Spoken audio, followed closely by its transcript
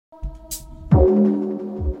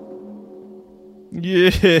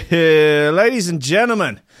Yeah, ladies and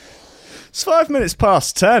gentlemen, it's 5 minutes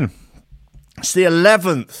past 10. It's the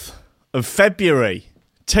 11th of February,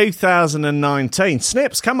 2019.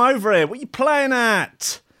 Snips, come over here. What are you playing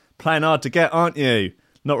at? Playing hard to get, aren't you?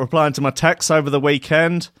 Not replying to my texts over the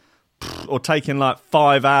weekend? Or taking like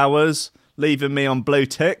 5 hours, leaving me on blue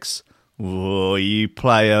ticks? Oh, you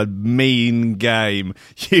play a mean game.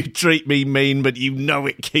 You treat me mean, but you know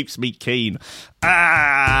it keeps me keen.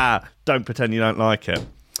 Don't pretend you don't like it.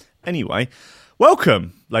 Anyway,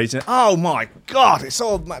 welcome, ladies and... Oh, my God, it's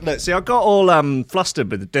all... Look, see, I got all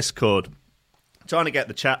flustered with the Discord, trying to get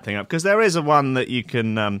the chat thing up, because there is a one that you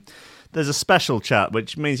can... there's a special chat,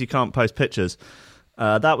 which means you can't post pictures.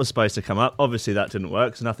 That was supposed to come up. Obviously, that didn't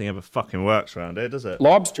work, because nothing ever fucking works around here, does it?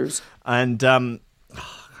 Lobsters. And,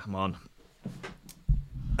 come on.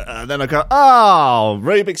 Then I go,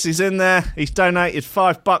 Rubik's is in there. He's donated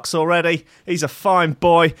 $5 already. He's a fine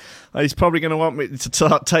boy. He's probably going to want me to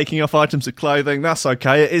start taking off items of clothing. That's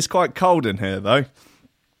okay. It is quite cold in here, though.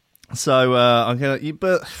 So I'm going to...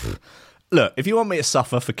 But look, if you want me to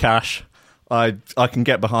suffer for cash, I can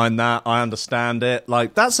get behind that. I understand it.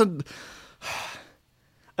 Like, it's the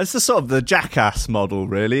sort of the jackass model,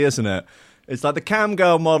 really, isn't it? It's like the cam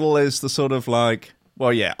girl model is the sort of like...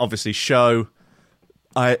 Well, yeah, obviously show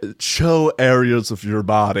areas of your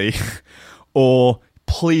body or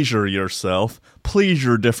pleasure yourself,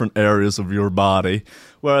 pleasure different areas of your body.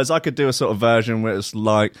 Whereas I could do a sort of version where it's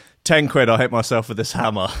like 10 quid, I'll hit myself with this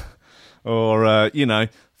hammer. Or,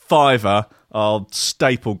 fiver, I'll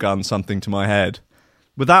staple gun something to my head.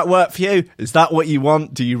 Would that work for you? Is that what you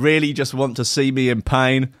want? Do you really just want to see me in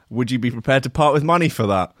pain? Would you be prepared to part with money for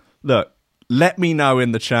that? Look, let me know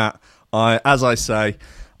in the chat. As I say,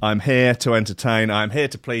 I'm here to entertain. I'm here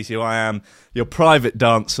to please you. I am your private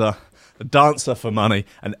dancer, a dancer for money,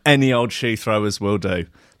 and any old shoe throwers will do.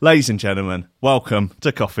 Ladies and gentlemen, welcome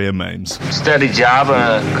to Coffee and Memes. Steady job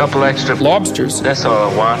and a couple extra Lobsters. That's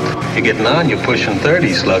all I want. You're getting on. You're pushing 30,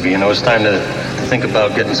 Sluggy. You know, it's time to think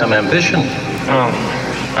about getting some ambition. Oh,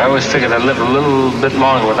 I always figured I'd live a little bit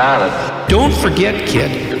longer without it. Don't forget,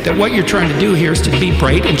 kid, that what you're trying to do here is to be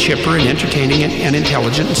bright and chipper and entertaining and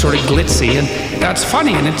intelligent and sort of glitzy, and that's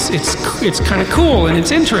funny, and it's kind of cool, and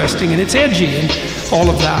it's interesting, and it's edgy, and all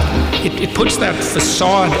of that. It puts that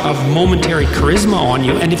facade of momentary charisma on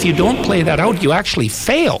you, and if you don't play that out, you actually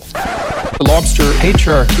fail. The lobster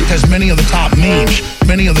patriarchy. It has many of the top memes.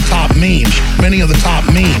 Many of the top memes. Many of the top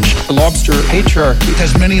memes. The lobster patriarchy. It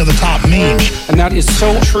has many of the top memes. And that is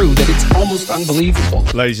so true that it's almost unbelievable.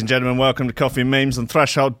 Ladies and gentlemen, welcome to Coffee and Memes on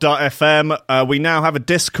Threshold.fm. We now have a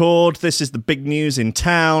Discord. This is the big news in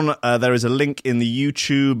town. There is a link in the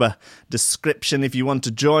YouTube description if you want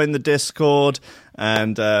to join the Discord.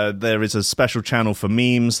 And there is a special channel for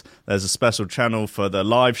memes. There's a special channel for the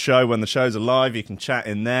live show. When the shows are live, you can chat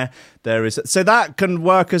in there. So that can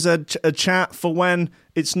work as a chat for when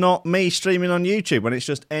it's not me streaming on YouTube. When it's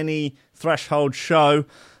just any Threshold show,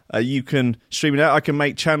 you can stream it out. I can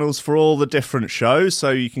make channels for all the different shows,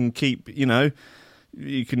 so you can keep,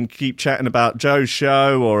 you can keep chatting about Joe's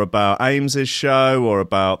show or about Ames's show or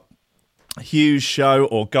about Hugh's show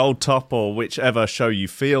or Goldtop or whichever show you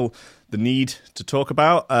feel the need to talk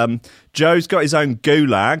about. Joe's got his own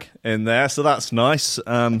gulag in there, so that's nice.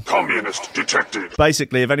 Communist detective.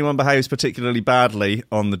 Basically, if anyone behaves particularly badly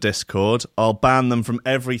on the Discord, I'll ban them from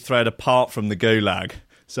every thread apart from the gulag.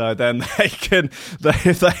 So then they can,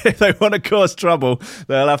 if they want to cause trouble,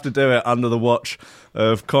 they'll have to do it under the watch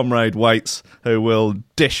of Comrade Waits, who will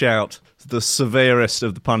dish out the severest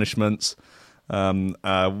of the punishments. One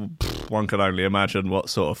can only imagine what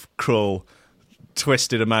sort of cruel,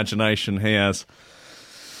 twisted imagination he has.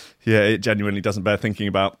 Yeah, it genuinely doesn't bear thinking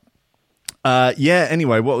about.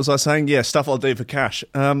 Anyway, what was I saying? Yeah, stuff I'll do for cash.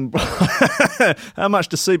 How much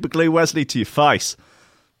to super glue Wesley to your face?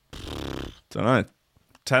 Don't know.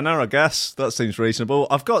 Tenner, I guess. That seems reasonable.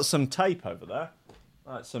 I've got some tape over there.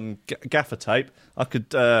 Like some gaffer tape. I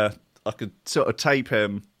could sort of tape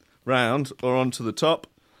him round or onto the top.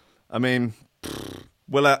 I mean,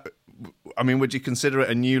 would you consider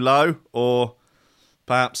it a new low, or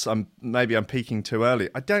perhaps I'm peaking too early?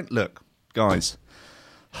 I don't look, guys.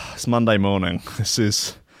 It's Monday morning. This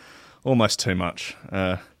is almost too much.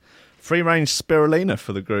 Free range spirulina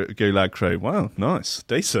for the Gulag crew. Wow, nice,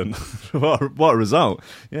 decent. what a result!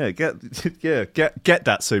 Yeah, get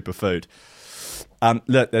that superfood.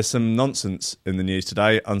 Look, there's some nonsense in the news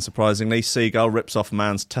today. Unsurprisingly, seagull rips off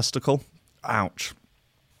man's testicle. Ouch.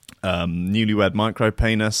 Newlywed micro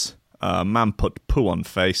penis. Man put poo on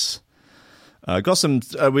face. Got some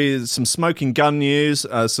smoking gun news.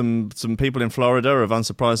 Some people in Florida have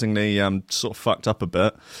unsurprisingly sort of fucked up a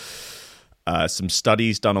bit. Some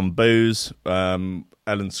studies done on booze.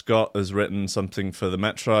 Ellen Scott has written something for the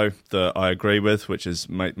Metro that I agree with, which is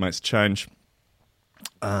makes a change.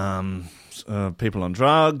 People on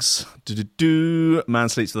drugs. Man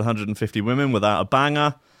sleeps with 150 women without a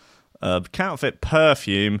banger. Counterfeit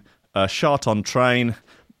perfume. Shot on train.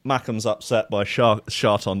 Mackham's upset by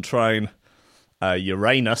shot on train.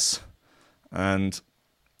 Uranus. And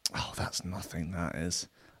that's nothing. That is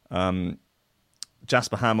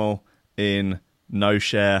Jasper Hamill in No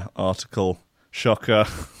Share article. Shocker.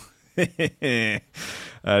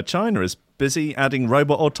 China is busy adding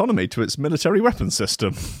robot autonomy to its military weapons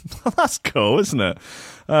system. That's cool, isn't it?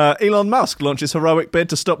 Elon Musk launches heroic bid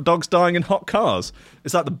to stop dogs dying in hot cars.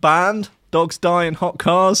 Is that the band, Dogs Die in Hot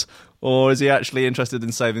Cars? Or is he actually interested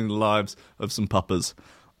in saving the lives of some puppers?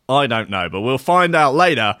 I don't know, but we'll find out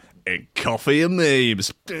later in Coffee and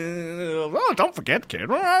Memes. Oh, don't forget, kid,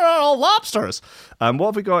 lobsters. What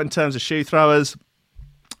have we got in terms of shoe throwers?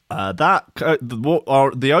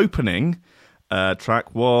 The opening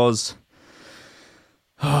track was...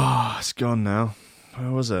 it's gone now.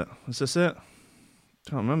 Where was it? Was this it?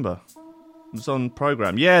 Can't remember. It was on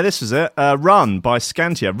program. Yeah, this was it. Run by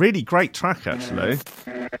Scantia. Really great track, actually.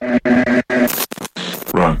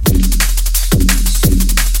 Run.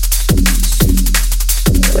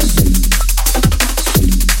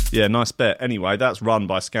 Yeah, nice bit. Anyway, that's Run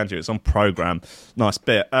by Scantia. It's on program. Nice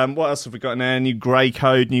bit. What else have we got in there? New Grey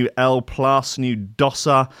Code, new L+, new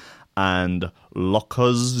Dossa, and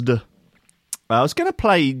Locuzed. I was going to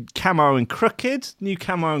play Camo and Crooked, new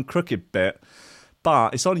Camo and Crooked bit,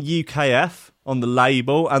 but it's on UKF on the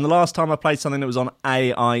label, and the last time I played something that was on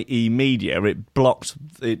AIE Media, it blocked,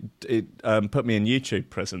 it put me in YouTube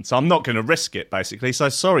prison, so I'm not going to risk it, basically. So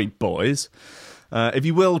sorry, boys. If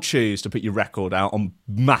you will choose to put your record out on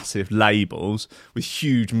massive labels with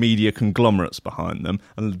huge media conglomerates behind them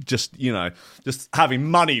and just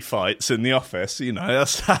having money fights in the office,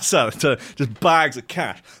 that's how just bags of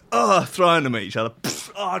cash, throwing them at each other.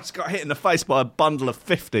 I just got hit in the face by a bundle of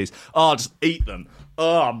 50s. Just eat them.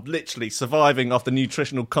 I'm literally surviving off the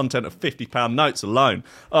nutritional content of £50 notes alone.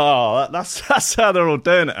 That's how they're all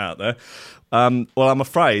doing it out there. Well, I'm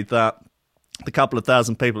afraid that the couple of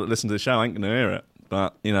thousand people that listen to the show ain't going to hear it.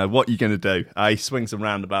 But, what are you going to do? Swings and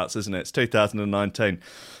roundabouts, isn't it? It's 2019.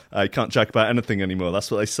 You can't joke about anything anymore.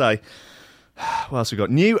 That's what they say. What else we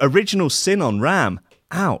got? New Original Sin on RAM.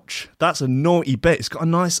 Ouch. That's a naughty bit. It's got a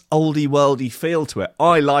nice oldie-worldy feel to it.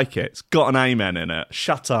 I like it. It's got an amen in it.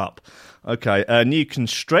 Shut up. Okay, new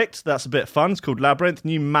Constrict. That's a bit fun. It's called Labyrinth.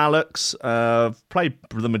 New Malux. Played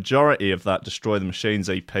the majority of that Destroy the Machines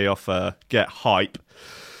EP off Get Hype.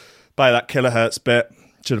 Play that Kilohertz bit.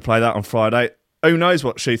 Should have played that on Friday. Who knows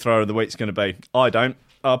what shoe thrower of the week's going to be? I don't.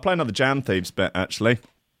 I'll play another Jam Thieves bit, actually.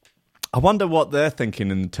 I wonder what they're thinking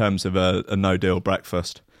in terms of a no-deal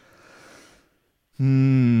breakfast. Or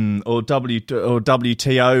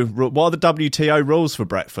WTO. What are the WTO rules for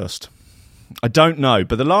breakfast? I don't know,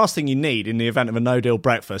 but the last thing you need in the event of a no-deal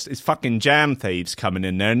breakfast is fucking Jam Thieves coming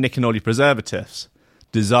in there and nicking all your preservatives.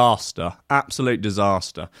 Disaster. Absolute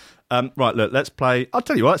disaster. Right, look, let's play... I'll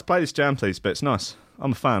tell you what, let's play this Jam Thieves bit. It's nice.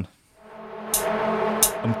 I'm a fan.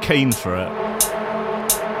 I'm keen for it.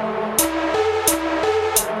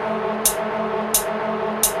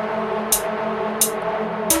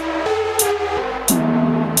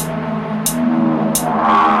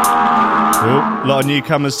 A lot of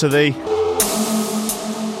newcomers to the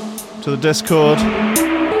Discord.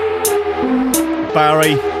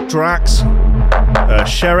 Barry, Drax,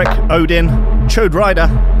 Sherrick, Odin, Chode Rider,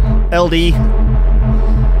 LD.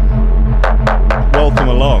 Welcome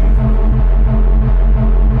along.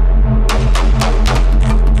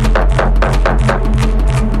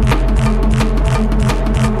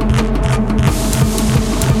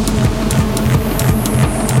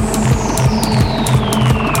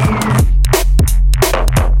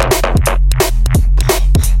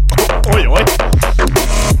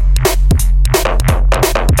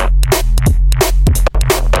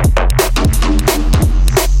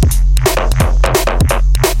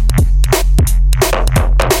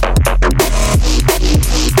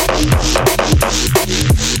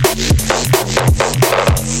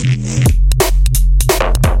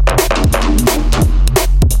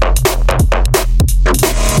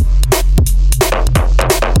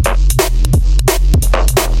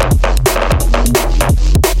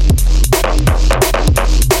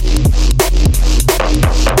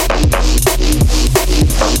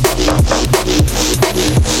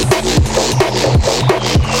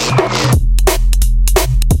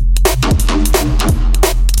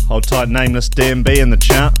 Nameless DMB in the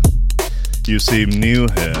chat. You seem new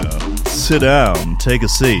here. Sit down, take a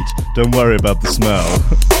seat. Don't worry about the smell.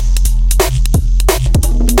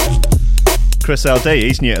 Chris LD,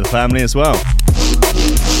 he's new to the family as well.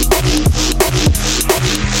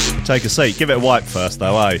 Take a seat. Give it a wipe first,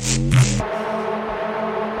 though, eh?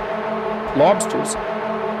 Lobsters.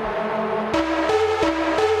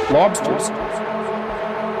 Lobsters.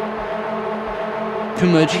 Too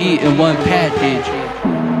much heat in one package.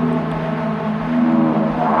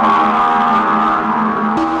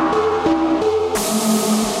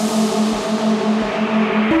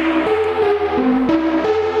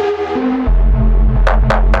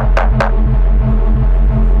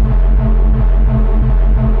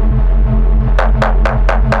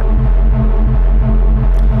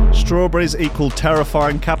 Strawberries equal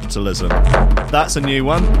terrifying capitalism. That's a new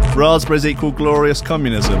one. Raspberries equal glorious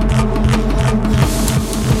communism.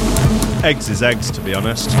 Eggs is eggs, to be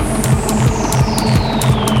honest.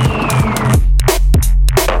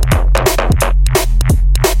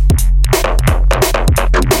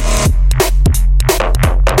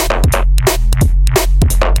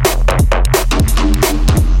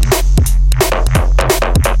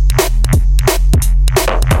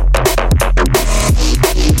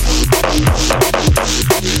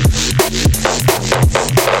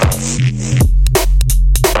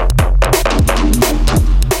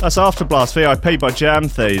 That's Afterblast VIP by Jam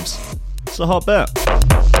Thieves. It's a hot bit.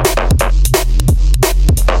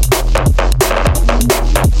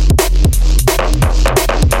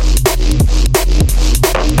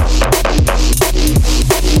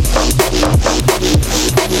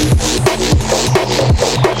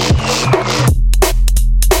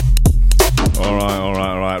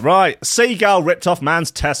 All right. Seagull ripped off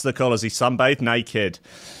man's testicle as he sunbathed naked.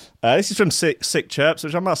 This is from Sick Chirps,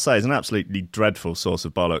 which I must say is an absolutely dreadful source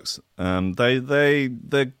of bollocks.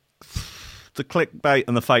 The clickbait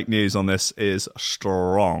and the fake news on this is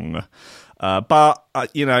strong, but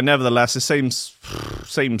nevertheless, it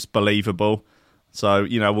seems believable. So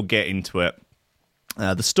we'll get into it.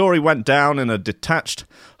 The story went down in a detached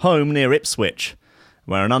home near Ipswich,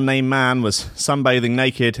 where an unnamed man was sunbathing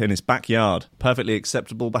naked in his backyard. Perfectly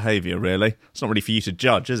acceptable behaviour, really. It's not really for you to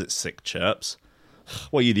judge, is it, Sick Chirps?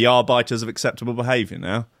 What are you, the arbiters of acceptable behaviour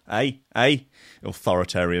now?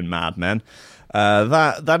 Authoritarian madmen.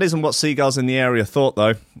 That isn't what seagulls in the area thought,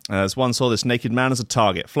 though, as one saw this naked man as a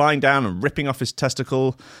target, flying down and ripping off his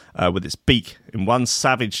testicle with its beak in one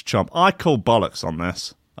savage chomp. I call bollocks on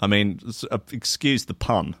this. I mean, excuse the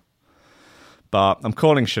pun. But I'm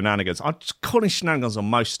calling shenanigans. I'm just calling shenanigans on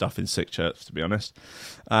most stuff in Sick Church, to be honest.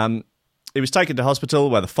 He was taken to hospital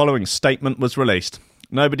where the following statement was released.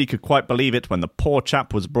 Nobody could quite believe it when the poor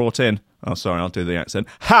chap was brought in. Oh, sorry, I'll do the accent.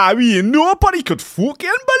 Harry, nobody could fucking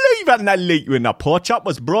believe it, like, when the poor chap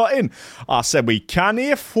was brought in. I said, we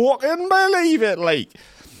can't fucking believe it, like.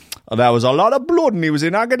 There was a lot of blood and he was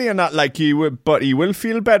in agony and that, like, but he will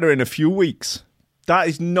feel better in a few weeks. That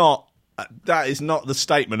is not the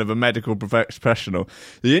statement of a medical professional.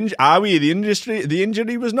 The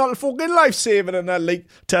injury was not fucking life-saving and that, like,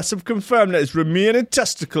 tests have confirmed that his remaining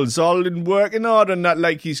testicles all in working order and that,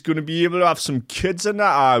 like, he's going to be able to have some kids and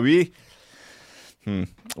that, are we?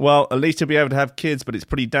 Well, at least he'll be able to have kids, but it's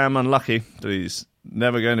pretty damn unlucky that he's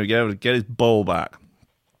never going to be able to get his ball back.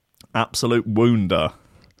 Absolute wounder.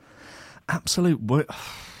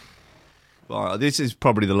 Well, this is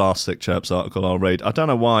probably the last Sick Chirps article I'll read. I don't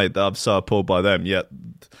know why I'm so appalled by them, yet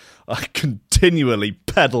I continually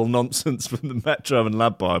peddle nonsense from the Metro and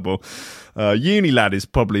Lad Bible. Unilad is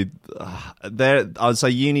probably... I'd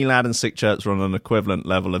say Unilad and Sick Chirps are on an equivalent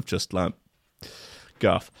level of just, like,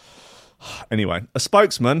 guff. Anyway, a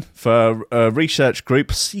spokesman for a research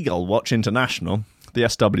group, Seagull Watch International, the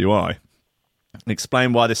SWI,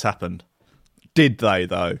 explained why this happened. Did they,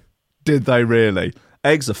 though? Did they really?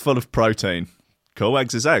 Eggs are full of protein. Cool,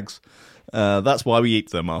 eggs is eggs. That's why we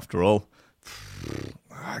eat them, after all.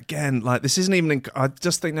 Again, like, this isn't even... I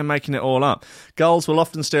just think they're making it all up. Gulls will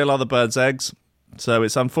often steal other birds' eggs, so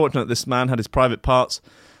it's unfortunate this man had his private parts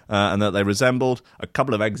and that they resembled a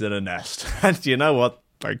couple of eggs in a nest. And you know what?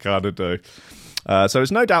 They kind of do. So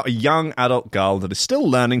it's no doubt a young adult gull that is still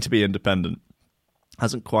learning to be independent.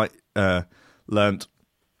 Hasn't quite learnt...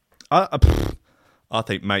 I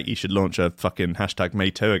think, mate, you should launch a fucking hashtag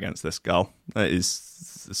 #MeToo against this gull.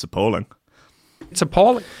 It's appalling. It's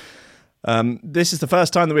appalling. This is the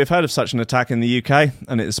first time that we've heard of such an attack in the UK,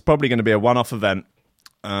 and it's probably going to be a one-off event.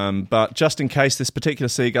 But just in case this particular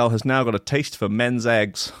seagull has now got a taste for men's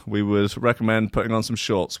eggs, we would recommend putting on some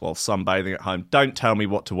shorts while sunbathing at home. Don't tell me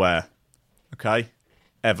what to wear, okay?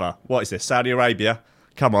 Ever. What is this, Saudi Arabia?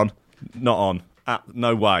 Come on. Not on.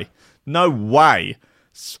 No way. No way.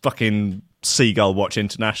 It's fucking... Seagull Watch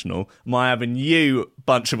International, am I having you,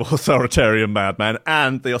 bunch of authoritarian madmen,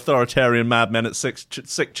 and the authoritarian madmen at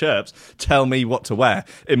Sick Chirps tell me what to wear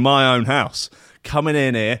in my own house? Coming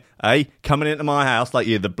in here, coming into my house like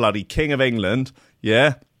you're the bloody King of England,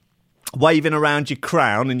 yeah? Waving around your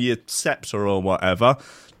crown and your sceptre or whatever,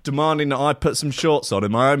 demanding that I put some shorts on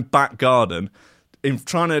in my own back garden,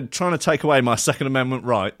 trying to take away my Second Amendment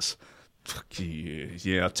rights. Fuck you.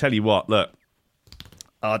 Yeah, I'll tell you what, look.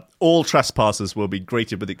 All trespassers will be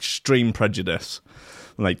greeted with extreme prejudice.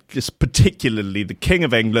 Like, just particularly the King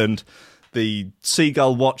of England, the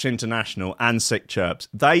Seagull Watch International, and Sick Chirps.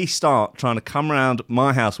 They start trying to come around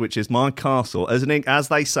my house, which is my castle. As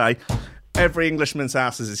they say, every Englishman's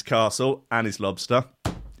house is his castle and his lobster.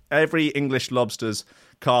 Every English lobster's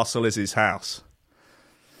castle is his house.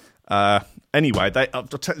 Anyway,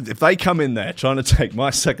 if they come in there trying to take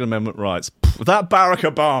my Second Amendment rights, that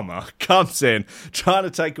Barack Obama comes in trying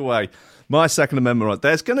to take away my Second Amendment rights,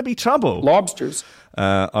 there's going to be trouble. Lobsters.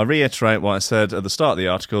 I reiterate what I said at the start of the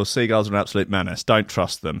article. Seagulls are an absolute menace. Don't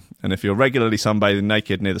trust them. And if you're regularly sunbathing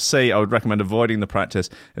naked near the sea, I would recommend avoiding the practice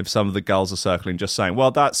if some of the gulls are circling. Just saying,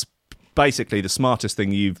 well, that's basically the smartest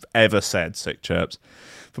thing you've ever said, Sick Chirps.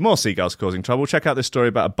 For more seagulls causing trouble, check out this story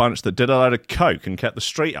about a bunch that did a load of coke and kept the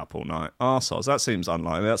street up all night. Arseholes. That seems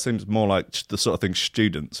unlikely. That seems more like the sort of thing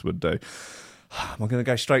students would do. Am I going to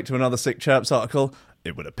go straight to another Sick Chirps article?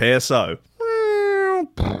 It would appear so.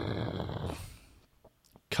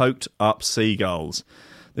 Coked up seagulls.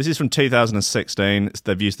 This is from 2016.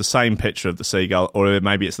 They've used the same picture of the seagull, or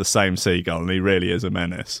maybe it's the same seagull, and he really is a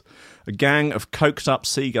menace. A gang of coked-up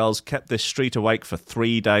seagulls kept this street awake for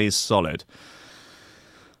 3 days solid.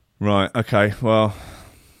 Right, okay, well,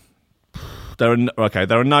 there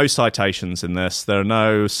are no citations in this. There are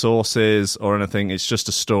no sources or anything. It's just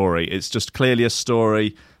a story. It's just clearly a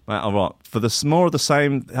story. All right, for more of the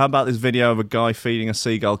same, how about this video of a guy feeding a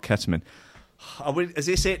seagull ketamine? Is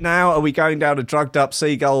this it now? Are we going down a drugged-up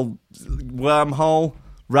seagull wormhole,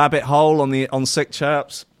 rabbit hole on Sick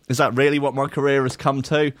Chirps? Is that really what my career has come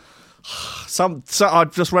to? I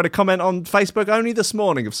just read a comment on Facebook only this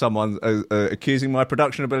morning of someone accusing my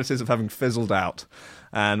production abilities of having fizzled out.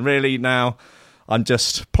 And really now, I'm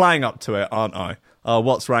just playing up to it, aren't I?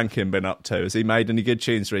 What's Rankin been up to? Has he made any good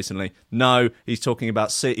tunes recently? No, he's talking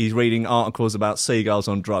about he's reading articles about seagulls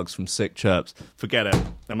on drugs from Sick Chirps. Forget it.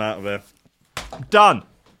 I'm out of here. Done.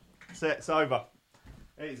 That's it. It's over.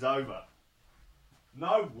 It's over.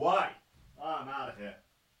 No way. I'm out of here.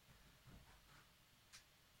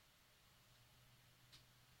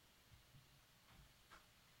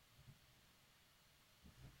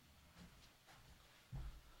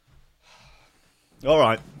 All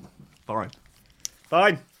right.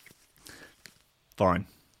 Fine.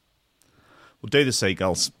 We'll do the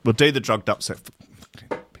seagulls. We'll do the drugged up set.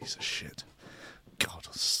 Fucking piece of shit. God,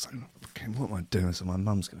 I'm so fucking. What am I doing? So my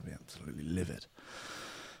mum's going to be absolutely livid.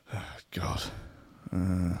 Oh, God.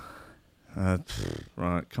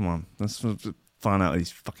 Right, come on. Let's find out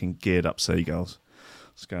these fucking geared up seagulls.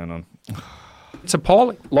 What's going on? It's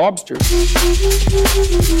appalling. Lobsters.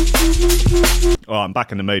 Oh, I'm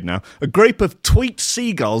back in the mood now. A group of tweaked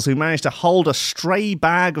seagulls who managed to get hold of a stray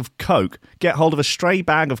bag of coke,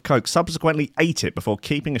 subsequently ate it before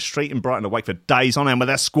keeping a street in Brighton awake for days on end with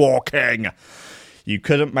their squawking. You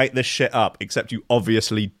couldn't make this shit up, except you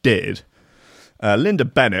obviously did. Linda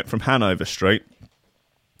Bennett from Hanover Street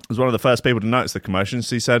was one of the first people to notice the commotion.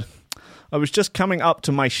 She said, I was just coming up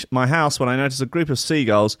to my house when I noticed a group of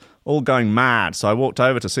seagulls all going mad, so I walked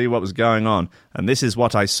over to see what was going on, and this is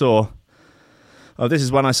what I saw. Oh, this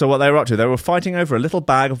is when I saw what they were up to. They were fighting over a little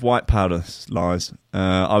bag of white powder. Lies.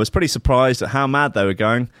 I was pretty surprised at how mad they were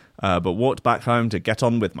going, but walked back home to get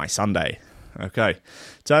on with my Sunday. Okay.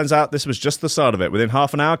 Turns out this was just the start of it. Within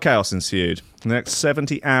half an hour, chaos ensued. The next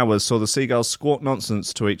 70 hours saw the seagulls squawk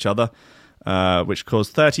nonsense to each other, which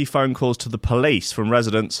caused 30 phone calls to the police from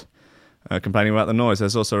residents complaining about the noise.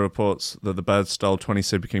 There's also reports that the birds stole 20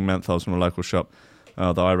 Super King menthols from a local shop,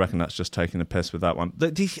 although I reckon that's just taking a piss with that one.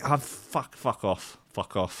 Fuck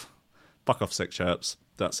off, Sick Chirps.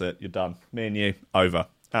 That's it, you're done. Me and you, over.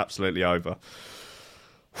 Absolutely over.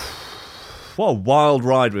 What a wild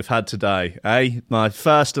ride we've had today, eh? My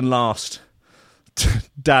first and last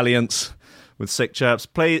dalliance with Sick Chirps.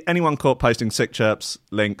 Please, anyone caught posting Sick Chirps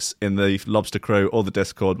links in the Lobster Crew or the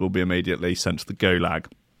Discord will be immediately sent to the Gulag.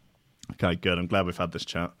 Okay, good. I'm glad we've had this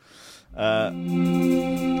chat.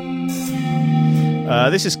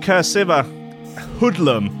 This is Cursiva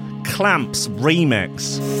Hoodlum Clamps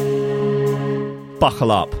remix.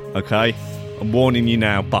 Buckle up, okay? I'm warning you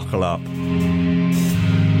now, buckle up.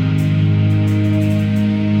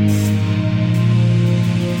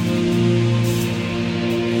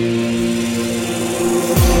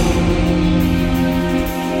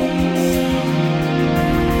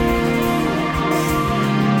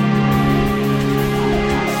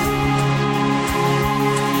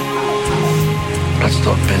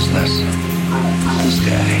 Yes. This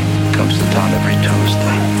guy comes to town every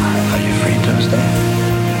Tuesday. Are you free Tuesday?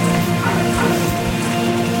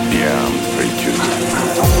 Yeah, I'm free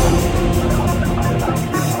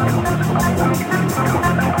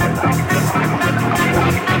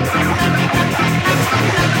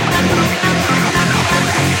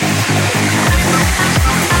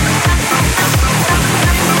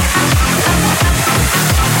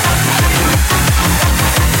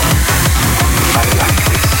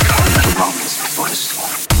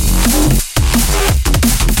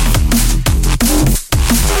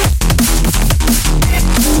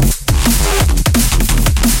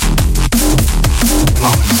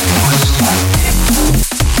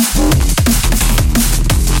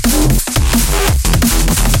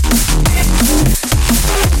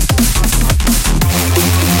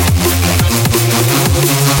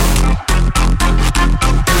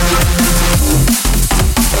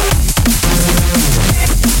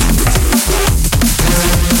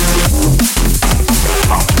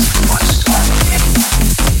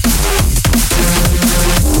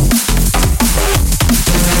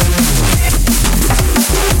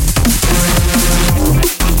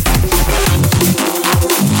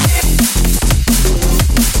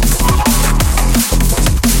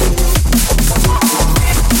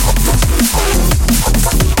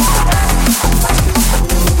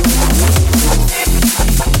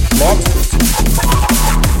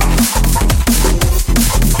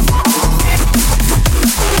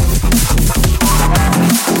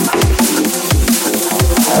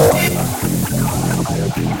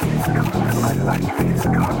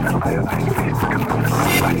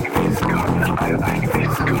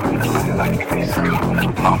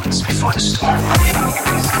Moments before the storm.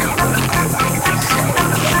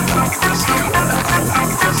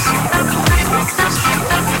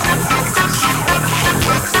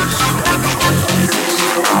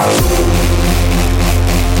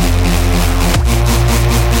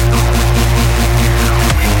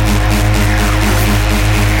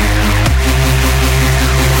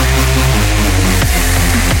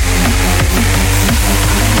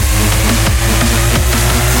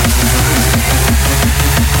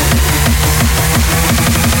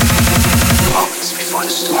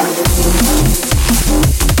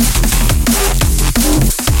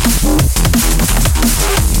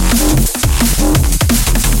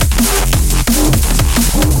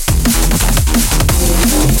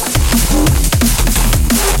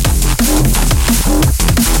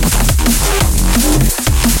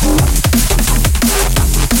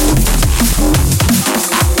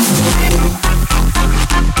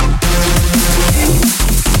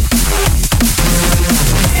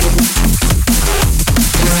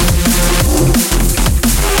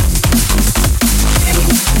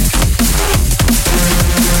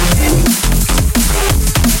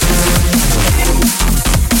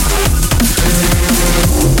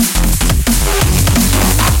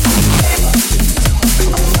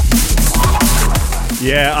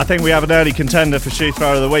 Yeah, I think we have an early contender for Shoe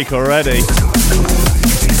Thrower of the Week already.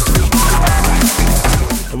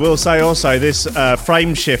 I will say also this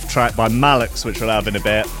Frame Shift track by Malix, which we'll have in a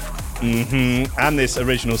bit. And this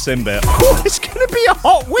original Sin bit. Oh, it's going to be a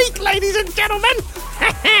hot week, ladies and gentlemen!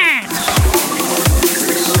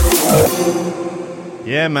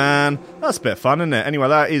 Yeah, man. That's a bit of fun, isn't it? Anyway,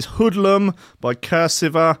 that is Hoodlum by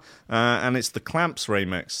Cursiva, and it's the Clamps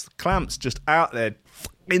remix. Clamps just out there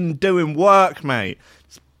fucking doing work, mate.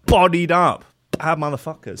 It's bodied up. Bad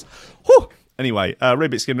motherfuckers. Whew. Anyway,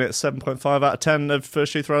 Rubik's giving it a 7.5 out of 10 of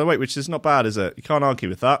First Shoe Throw of the Week, which is not bad, is it? You can't argue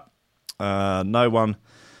with that. No one,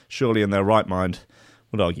 surely in their right mind,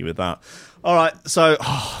 would argue with that. All right, so,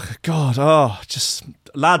 just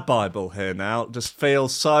Lad Bible here now. Just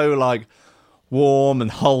feels so, like, warm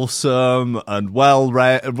and wholesome and well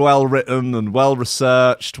written and well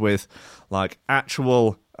researched with, like,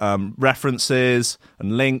 actual references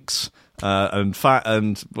and links it's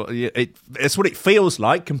what it feels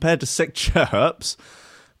like compared to Sick Chirps.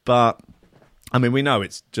 But I mean, we know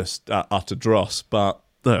it's just utter dross. But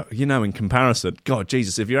in comparison, God,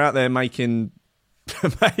 Jesus, if you're out there making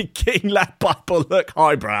Lad Bible look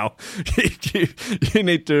highbrow, you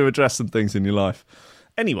need to address some things in your life.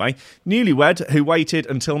 Anyway, newlywed who waited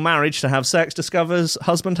until marriage to have sex discovers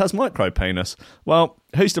husband has micropenis. Well,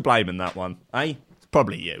 who's to blame in that one, eh? It's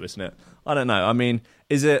probably you, isn't it? I don't know. I mean,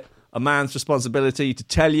 is it a man's responsibility to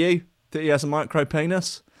tell you that he has a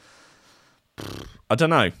micropenis? I don't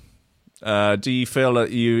know. Do you feel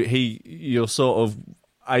that you're sort of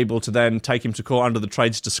able to then take him to court under the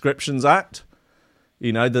Trades Descriptions Act?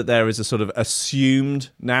 You know, that there is a sort of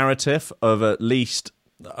assumed narrative of at least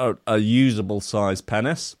a usable size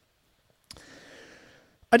penis.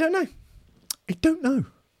 I don't know.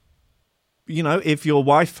 You know, if your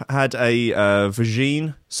wife had a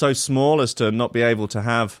vagine so small as to not be able to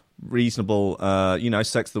have reasonable,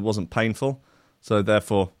 sex that wasn't painful, so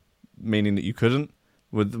therefore meaning that you couldn't,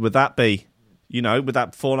 would that be, would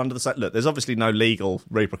that fall under the set? Look, there's obviously no legal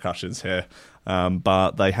repercussions here,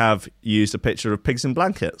 but they have used a picture of pigs in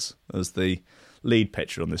blankets as the lead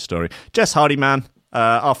picture on this story. Jess Hardyman,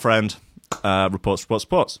 our friend, reports.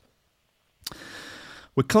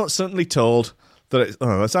 We're constantly told that is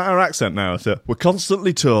that our accent now? We're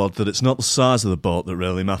constantly told that it's not the size of the boat that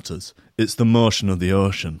really matters. It's the motion of the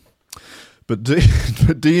ocean. But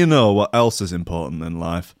do you know what else is important in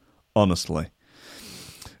life? Honestly.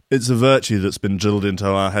 It's a virtue that's been drilled into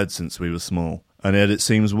our heads since we were small. And yet it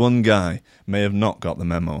seems one guy may have not got the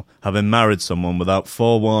memo, having married someone without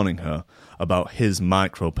forewarning her about his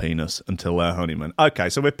micro-penis until their honeymoon. Okay,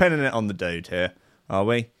 so we're pinning it on the dude here, are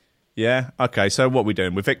we? Yeah? Okay, so what are we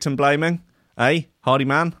doing? We're victim blaming? Hardy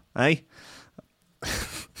man? In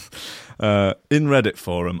Reddit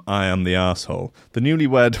forum, I am the arsehole. The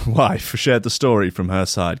newlywed wife shared the story from her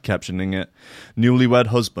side, captioning it, "Newlywed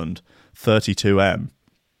husband, 32M.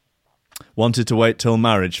 Wanted to wait till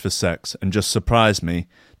marriage for sex and just surprised me,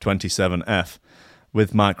 27F,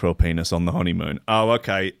 with micro penis on the honeymoon." Oh,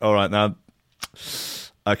 okay. All right, now.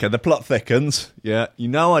 Okay, the plot thickens. Yeah,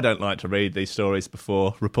 I don't like to read these stories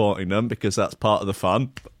before reporting them because that's part of the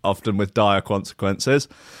fun, often with dire consequences.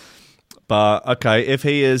 But okay, if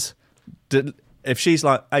she's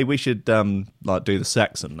like, "Hey, we should do the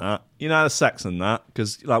sex and that," the sex and that,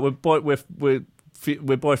 because we're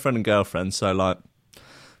boyfriend and girlfriend, so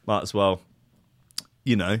might as well,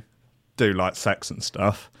 do sex and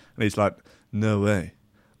stuff. And he's like, "No way,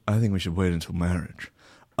 I think we should wait until marriage.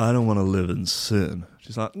 I don't want to live in sin."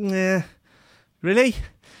 She's like, "Nah, really?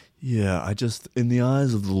 Yeah, in the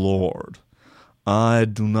eyes of the Lord, I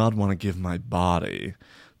do not want to give my body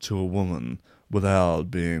to a woman without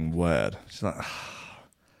being wed." She's like,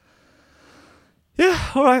 "Yeah,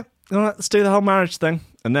 all right, let's do the whole marriage thing."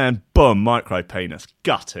 And then, boom, micro penis,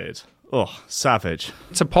 gutted. Oh, savage.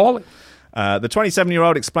 It's appalling. The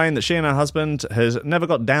 27-year-old explained that she and her husband has never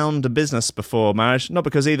got down to business before marriage, not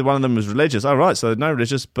because either one of them was religious. Oh, right, so they're no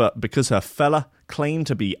religious, but because her fella claimed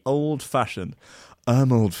to be old-fashioned.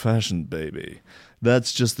 "I'm old-fashioned, baby.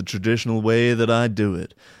 That's just the traditional way that I do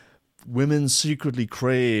it. Women secretly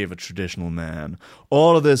crave a traditional man.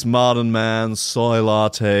 All of this modern man, soy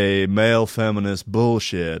latte, male feminist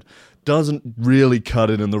bullshit doesn't really cut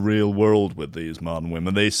it in the real world with these modern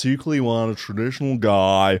women. They secretly want a traditional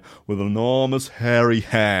guy with enormous hairy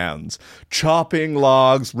hands, chopping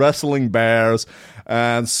logs, wrestling bears,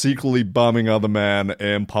 and secretly bumming other men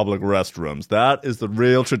in public restrooms. That is the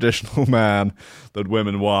real traditional man that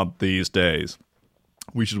women want these days.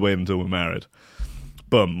 We should wait until we're married."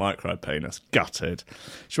 Boom, micro penis, gutted.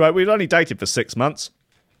 She's right, we'd only dated for 6 months.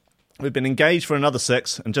 We've been engaged for another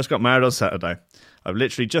 6 and just got married on Saturday. I've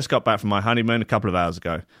literally just got back from my honeymoon a couple of hours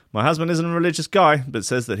ago. My husband isn't a religious guy, but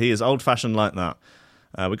says that he is old-fashioned like that.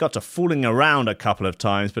 We got to fooling around a couple of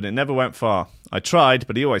times, but it never went far. I tried,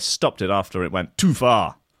 but he always stopped it after it went too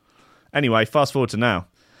far. Anyway, fast forward to now.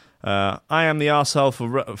 I am the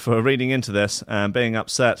arsehole for reading into this and being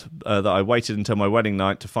upset that I waited until my wedding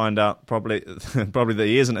night to find out probably that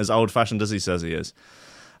he isn't as old-fashioned as he says he is.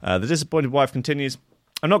 The disappointed wife continues,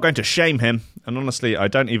 "I'm not going to shame him, and honestly, I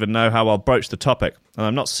don't even know how I'll broach the topic, and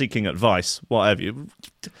I'm not seeking advice, whatever. You're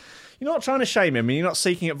not trying to shame him, and you're not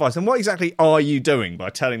seeking advice. And what exactly are you doing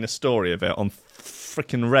by telling the story of it on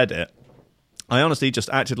frickin' Reddit?" I honestly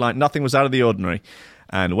just acted like nothing was out of the ordinary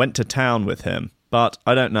and went to town with him. But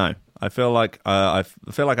I don't know. I feel like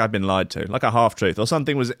I've been lied to, like a half-truth, or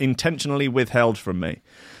something was intentionally withheld from me.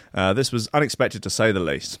 This was unexpected to say the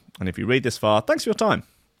least. And if you read this far, thanks for your time.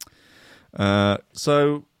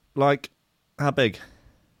 So, how big?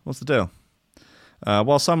 What's the deal?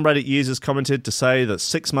 While some Reddit users commented to say that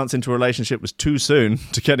 6 months into a relationship was too soon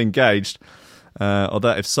to get engaged, or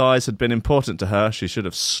that if size had been important to her, she should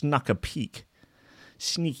have snuck a peek.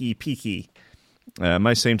 Sneaky peeky.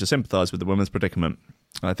 Most seem to sympathise with the woman's predicament.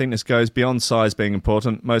 I think this goes beyond size being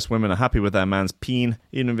important. Most women are happy with their man's peen,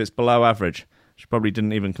 even if it's below average. She probably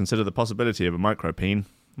didn't even consider the possibility of a micro peen.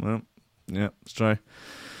 Well, yeah, it's true.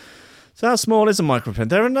 So how small is a micro peen?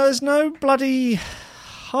 There's no bloody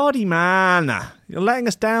Hardy man. You're letting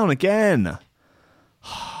us down again.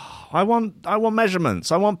 I want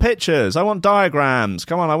measurements. I want pictures. I want diagrams.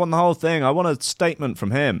 Come on, I want the whole thing. I want a statement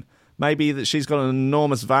from him. Maybe that she's got an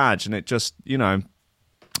enormous vag and it just,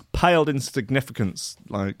 paled in significance,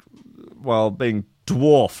 while being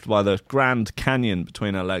dwarfed by the Grand Canyon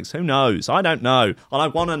between her legs? Who knows? I don't know. I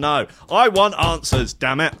want to know. I want answers,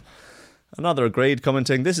 damn it. Another agreed,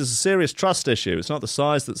 commenting, this is a serious trust issue. It's not the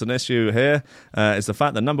size that's an issue here. It's the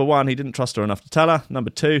fact that, number one, he didn't trust her enough to tell her. Number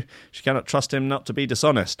two, she cannot trust him not to be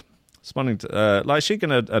dishonest. Responding to, is she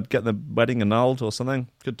going to get the wedding annulled or something?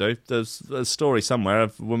 Could do. There's a story somewhere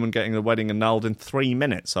of a woman getting the wedding annulled in 3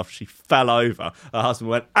 minutes after she fell over. Her husband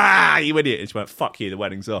went, you idiot. And she went, fuck you, the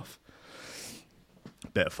wedding's off.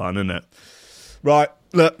 Bit of fun, isn't it? Right,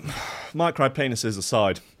 look, micro penises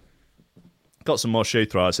aside. Got some more shoe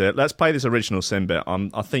throwers here. Let's play this original Sin bit.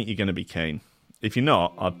 I think you're going to be keen. If you're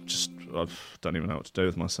not, I don't even know what to do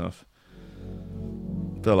with myself.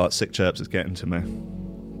 Feel like Sick Chirps is getting to me.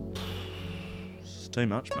 It's too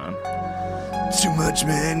much, man. It's too much,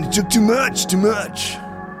 man. You took too much. Too much.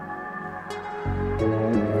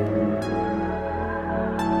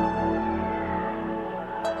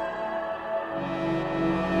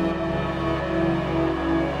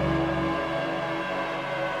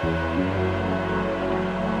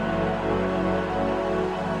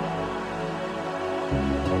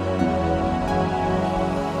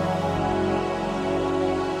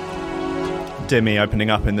 Dimmy opening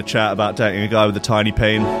up in the chat about dating a guy with a tiny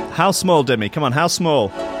peen. How small, Dimmy? Come on, how small?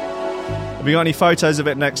 Have you got any photos of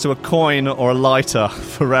it next to a coin or a lighter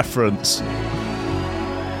for reference?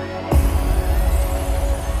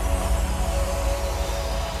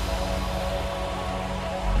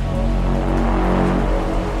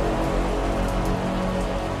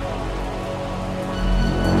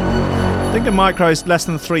 I think a micro is less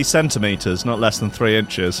than 3 centimetres, not less than 3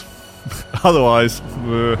 inches. Otherwise...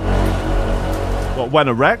 What, when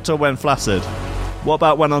erect or when flaccid? What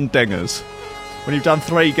about when on dingers? When you've done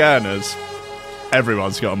 3 Gurners,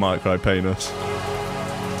 everyone's got a micro penis.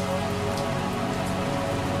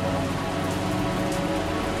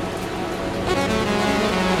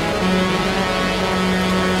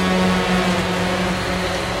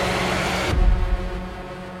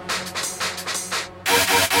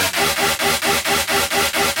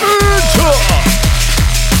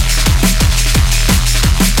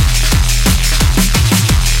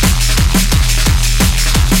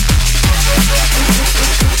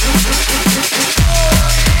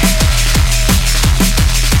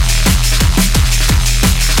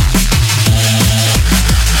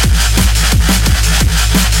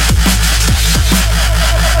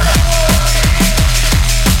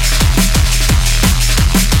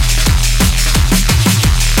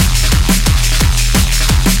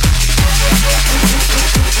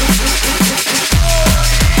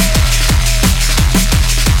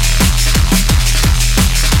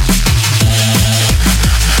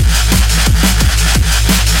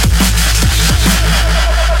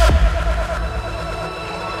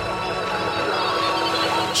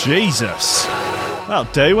 Jesus. That'll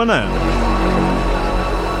do, won't it?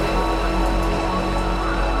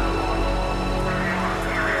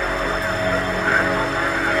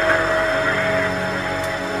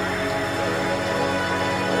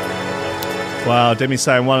 Wow, Dimmy's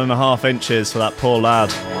saying 1.5 inches for that poor lad.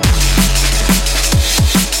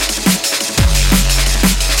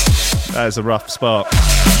 That is a rough spot.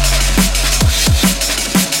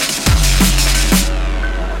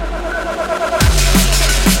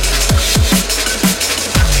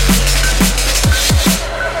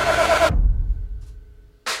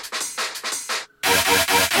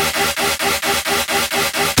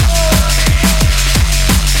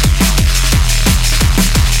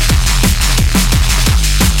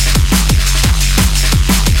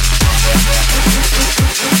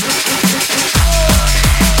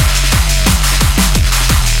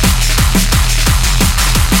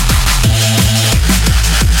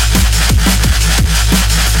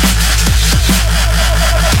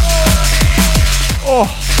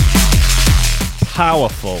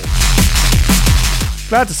 Powerful.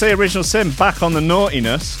 Glad to see Original Sin back on the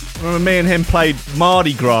naughtiness. Remember me and him played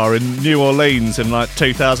Mardi Gras in New Orleans in like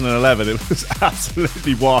 2011. It was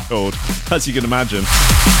absolutely wild, as you can imagine.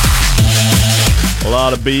 A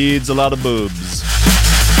lot of beads, a lot of boobs.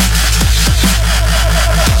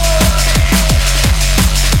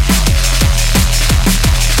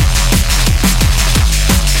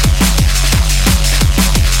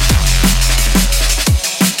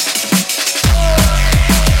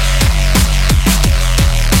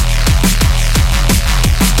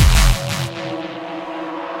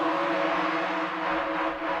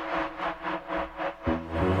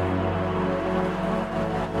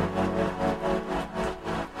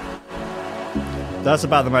 That's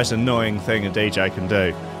about the most annoying thing a DJ can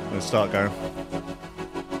do. Let's start going.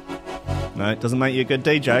 No, it doesn't make you a good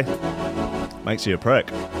DJ. Makes you a prick.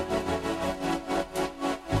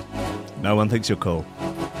 No one thinks you're cool.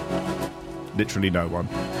 Literally no one.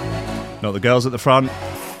 Not the girls at the front,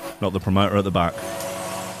 not the promoter at the back.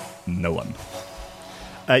 No one.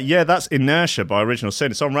 Yeah, that's Inertia by Original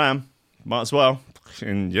Sin. It's on Ram. Might as well.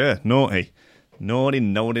 And yeah, naughty.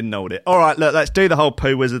 Naughty. All right, look, let's do the whole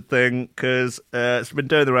poo wizard thing, because it's been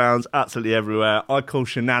doing the rounds absolutely everywhere. I call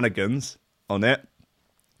shenanigans on it.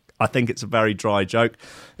 I think it's a very dry joke.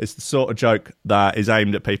 It's the sort of joke that is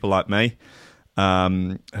aimed at people like me,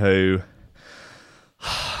 who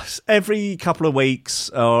every couple of weeks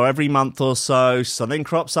or every month or so, something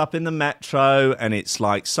crops up in the metro, and it's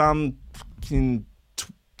like some fucking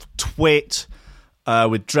twit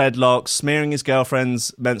with dreadlocks smearing his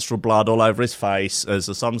girlfriend's menstrual blood all over his face as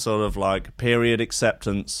some sort of like period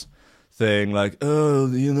acceptance thing, like, oh,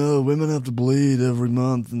 you know, women have to bleed every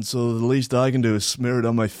month, and so the least I can do is smear it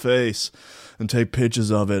on my face and take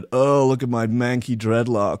pictures of it. Oh, look at my manky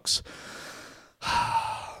dreadlocks.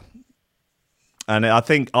 And I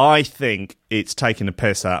think it's taking a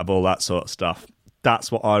piss out of all that sort of stuff.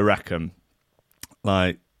 That's what I reckon.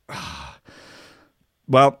 Like,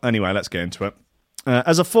 well, anyway, let's get into it.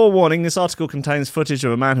 As a forewarning, this article contains footage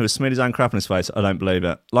of a man who has smeared his own crap on his face. I don't believe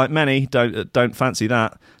it. Like many, don't fancy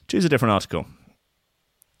that. Choose a different article.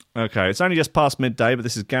 Okay, it's only just past midday, but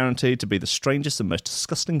this is guaranteed to be the strangest and most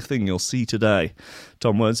disgusting thing you'll see today.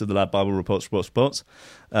 Tom Woods of the Lad Bible reports.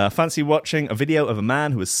 Fancy watching a video of a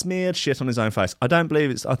man who has smeared shit on his own face. I don't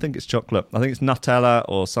believe it's... I think it's chocolate. I think it's Nutella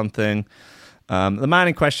or something. The man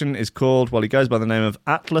in question is called... Well, he goes by the name of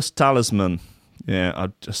Atlas Talisman. Yeah, I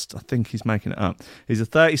think he's making it up. He's a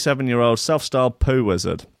 37-year-old self-styled poo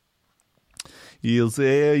wizard. You're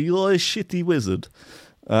a shitty wizard.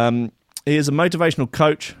 He is a motivational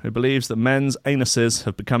coach who believes that men's anuses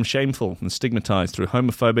have become shameful and stigmatized through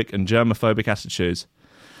homophobic and germophobic attitudes.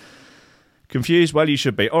 Confused? Well, you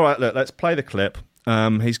should be. All right, look, let's play the clip.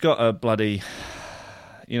 He's got a bloody...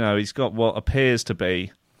 he's got what appears to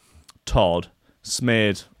be Todd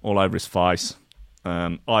smeared all over his face.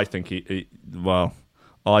 I think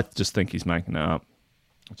I just think he's making it up.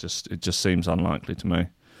 It just seems unlikely to me.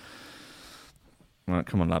 Right,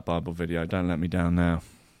 come on, that Bible video. Don't let me down now.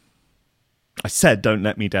 I said don't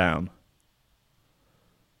let me down.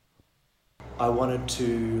 I wanted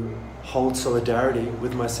to hold solidarity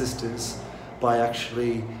with my sisters by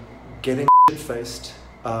actually getting shit-faced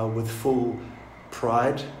with full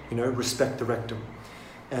pride, respect the rectum.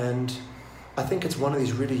 And I think it's one of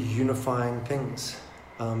these really unifying things,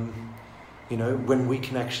 when we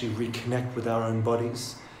can actually reconnect with our own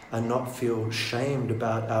bodies and not feel shamed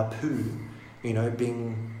about our poo,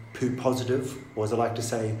 being poo positive, or as I like to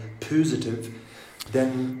say, positive,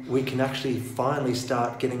 then we can actually finally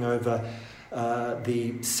start getting over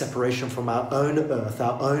the separation from our own earth,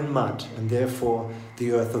 our own mud, and therefore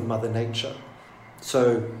the earth of Mother Nature.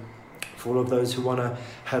 So for all of those who want to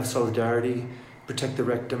have solidarity, protect the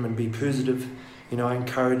rectum and be positive, I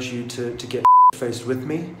encourage you to get faced with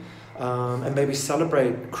me and maybe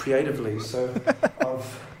celebrate creatively. So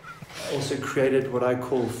I've also created what I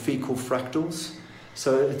call fecal fractals.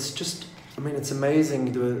 So it's just, it's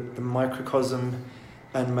amazing the microcosm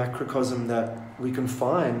and macrocosm that we can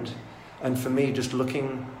find. And for me, just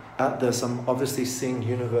looking at this, I'm obviously seeing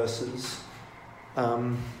universes.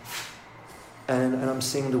 And I'm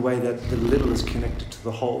seeing the way that the little is connected to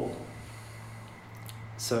the whole.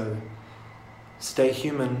 So stay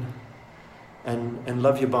human and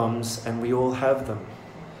love your bums, and we all have them.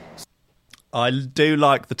 I do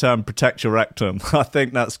like the term protect your rectum. I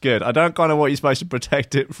think that's good. I don't kind of what you're supposed to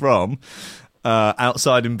protect it from.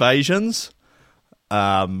 Outside invasions.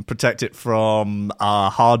 Protect it from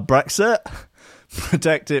hard Brexit.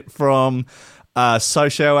 Protect it from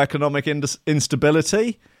socio-economic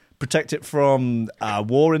instability. Protect it from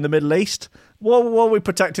war in the Middle East. What are we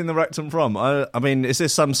protecting the rectum from? Is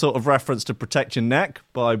this some sort of reference to Protect Your Neck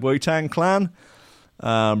by Wu-Tang Clan?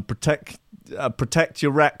 Protect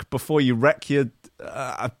your wreck before you wreck your...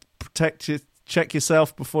 check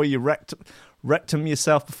yourself before you rectum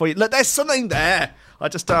yourself before you... Look, there's something there. I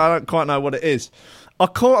don't quite know what it is.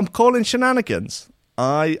 I'm calling shenanigans.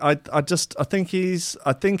 I think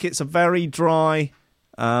it's a very dry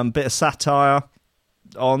bit of satire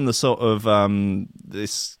on the sort of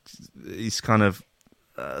these kind of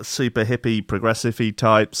super hippie progressive-y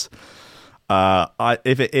types.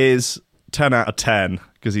 If it is, 10 out of 10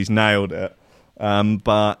 because he's nailed it.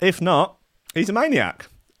 But if not, he's a maniac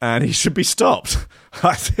and he should be stopped.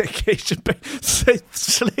 I think he should be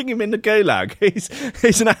sling him in the gulag.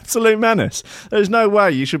 He's an absolute menace. There's no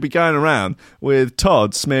way you should be going around with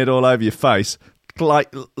Todd smeared all over your face,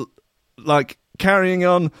 like carrying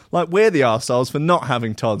on like we're the arseholes for not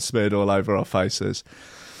having Todd smeared all over our faces.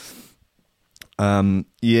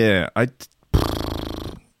 Yeah,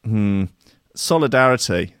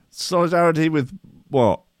 Solidarity. Solidarity with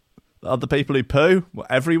what? Other people who poo? What,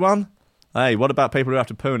 everyone? Hey, what about people who have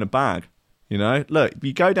to poo in a bag? You know, look,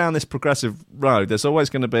 you go down this progressive road, there's always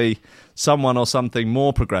going to be someone or something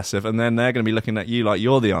more progressive, and then they're going to be looking at you like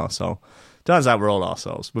you're the arsehole. Turns out we're all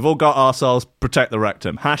arseholes. We've all got arseholes. Protect the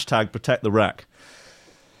rectum. Hashtag protect the wreck.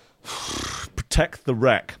 Protect the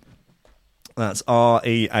wreck. That's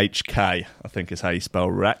REHK, I think is how you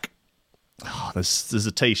spell wreck. Oh, there's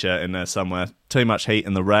a T-shirt in there somewhere. Too much heat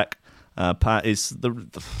in the wreck. Pat is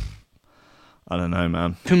the I don't know,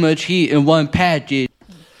 man. Too much heat in one package.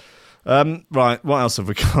 Right, what else have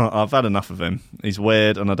we got? I've had enough of him. He's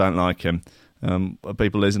weird and I don't like him. Are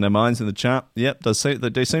people losing their minds in the chat? Yep, they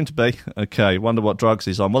do seem to be. Okay, wonder what drugs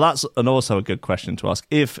he's on. Well, that's also a good question to ask.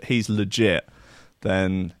 If he's legit,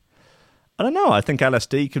 then I don't know. I think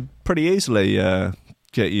LSD could pretty easily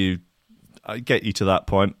get you to that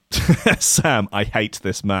point. Sam, I hate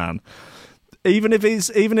this man. Even if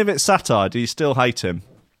it's satire, do you still hate him?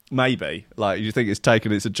 Maybe. Like, you think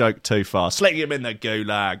it's a joke too far. Sling him in the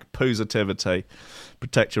gulag. Positivity.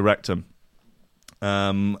 Protect your rectum.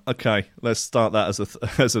 Okay, let's start that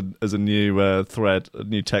as a new thread, a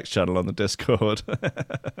new text channel on the Discord.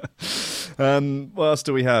 What else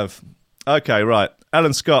do we have? Okay, right.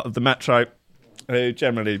 Ellen Scott of the Metro, who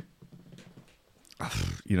generally,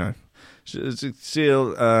 you know,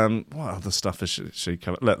 she'll what other stuff is she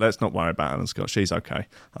covered? Look, let's not worry about Ellen Scott. She's okay.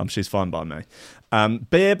 She's fine by me.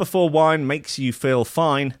 Beer before wine makes you feel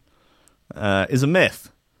fine is a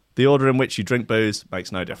myth. The order in which you drink booze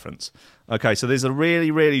makes no difference. Okay, so there's a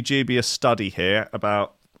really, really dubious study here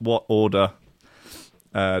about what order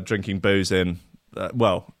drinking booze in,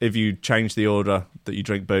 if you change the order that you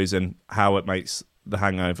drink booze in, how it makes the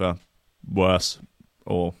hangover worse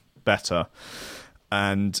or better.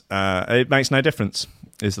 And it makes no difference,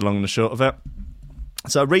 is the long and the short of it.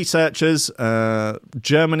 So researchers,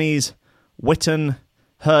 Germany's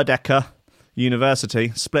Witten-Herdecke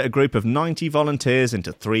University split a group of 90 volunteers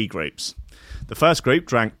into 3 groups. The first group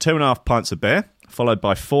drank 2.5 pints of beer, followed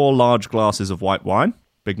by 4 large glasses of white wine.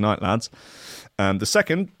 Big night, lads. The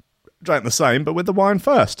second drank the same, but with the wine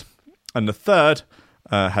first. And the third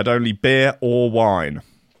had only beer or wine.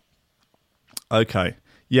 Okay.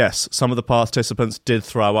 Yes, some of the participants did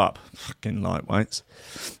throw up. Fucking lightweights.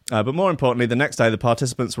 But more importantly, the next day, the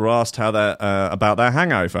participants were asked how about their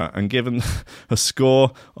hangover and given a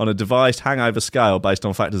score on a devised hangover scale based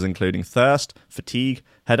on factors including thirst, fatigue,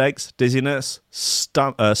 headaches, dizziness,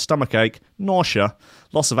 stomachache, nausea,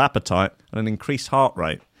 loss of appetite, and an increased heart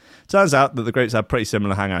rate. Turns out that the groups had pretty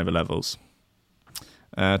similar hangover levels.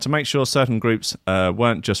 To make sure certain groups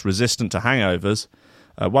weren't just resistant to hangovers,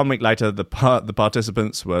 1 week later, the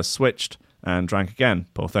participants were switched and drank again.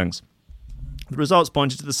 Poor things. The results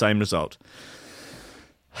pointed to the same result.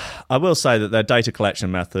 I will say that their data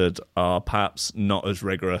collection method are perhaps not as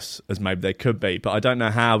rigorous as maybe they could be, but I don't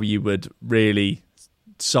know how you would really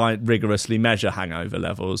rigorously measure hangover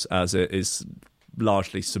levels, as it is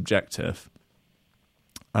largely subjective.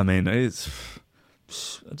 I mean, it's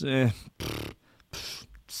they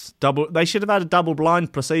should have had a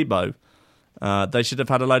double-blind placebo. They should have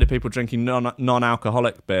had a load of people drinking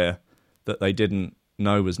non-alcoholic beer that they didn't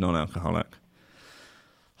know was non-alcoholic.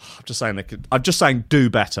 I'm just saying do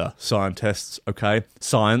better, scientists, okay?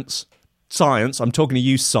 Science. I'm talking to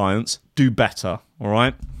you, science. Do better, all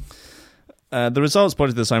right? The results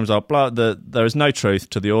pointed to the same result. There is no truth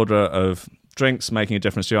to the order of drinks making a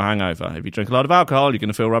difference to your hangover. If you drink a lot of alcohol, you're going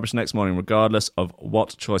to feel rubbish next morning, regardless of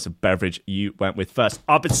what choice of beverage you went with first.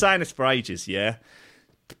 I've been saying this for ages, yeah?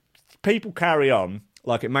 People carry on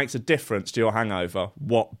like it makes a difference to your hangover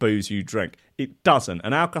what booze you drink. It doesn't.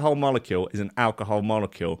 An alcohol molecule is an alcohol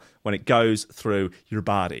molecule when it goes through your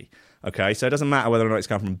body. Okay, so it doesn't matter whether or not it's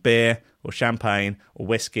come from beer or champagne or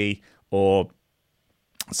whiskey or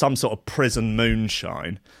some sort of prison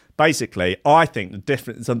moonshine. Basically, I think the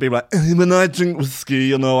difference, some people are like, when I drink whiskey,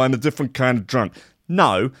 you know, I'm a different kind of drunk.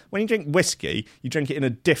 No, when you drink whiskey, you drink it in a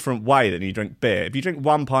different way than you drink beer. If you drink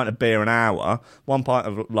 1 pint of beer an hour, 1 pint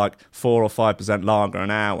of like 4 or 5% lager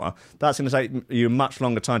an hour, that's going to take you a much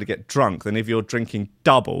longer time to get drunk than if you're drinking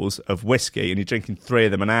doubles of whiskey and you're drinking 3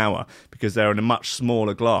 of them an hour because they're in a much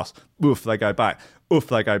smaller glass. Oof, they go back. Oof,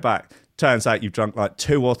 they go back. Turns out you've drunk like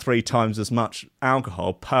 2 or 3 times as much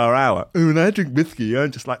alcohol per hour. Oh, when I drink whiskey,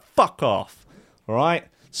 I'm just like, fuck off. All right?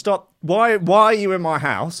 Stop. Why are you in my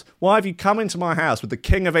house? Why have you come into my house with the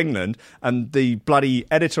King of England and the bloody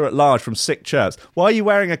editor-at-large from Sick Chirps? Why are you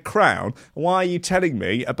wearing a crown? Why are you telling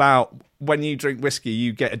me about when you drink whiskey,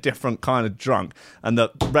 you get a different kind of drunk and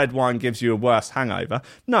that red wine gives you a worse hangover.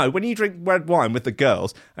 No, when you drink red wine with the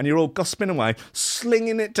girls and you're all gossiping away,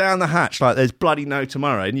 slinging it down the hatch like there's bloody no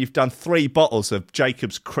tomorrow, and you've done 3 bottles of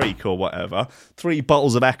Jacob's Creek or whatever, 3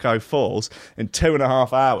 bottles of Echo Falls in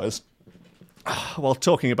 2.5 hours, while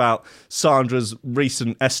talking about Sandra's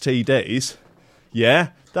recent STDs, yeah,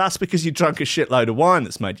 that's because you drank a shitload of wine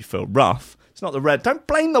that's made you feel rough. It's not the red. Don't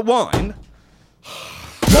blame the wine.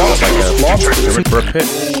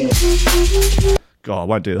 God, I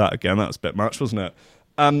won't do that again. That was a bit much, wasn't it?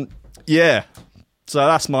 Yeah. So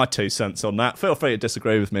that's my 2 cents on that. Feel free to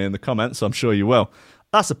disagree with me in the comments. I'm sure you will.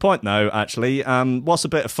 That's the point, though, actually. What's a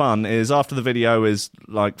bit of fun is after the video is,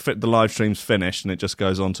 like, the live stream's finished and it just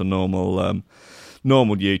goes on to normal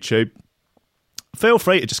YouTube, feel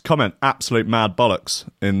free to just comment absolute mad bollocks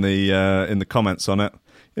in the comments on it.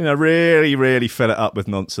 You know, really, really fill it up with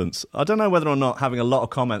nonsense. I don't know whether or not having a lot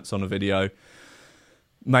of comments on a video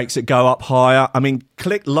makes it go up higher. I mean,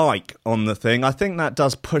 click like on the thing. I think that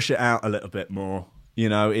does push it out a little bit more. You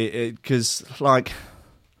know, because, like,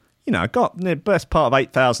 you know, got the best part of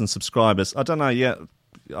 8,000 subscribers. I don't know yet.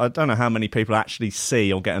 I don't know how many people actually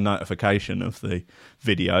see or get a notification of the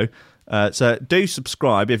video. So do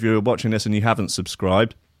subscribe if you're watching this and you haven't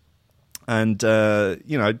subscribed. And,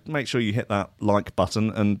 you know, make sure you hit that like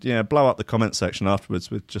button and, yeah, blow up the comment section afterwards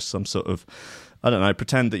with just some sort of, I don't know,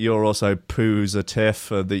 pretend that you're also Pooh's a tiff,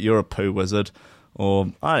 that you're a poo wizard,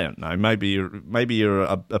 or, I don't know, maybe you're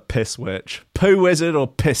a piss witch. Poo wizard or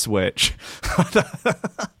piss witch?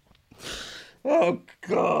 Oh,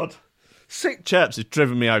 God. Sick Chirps has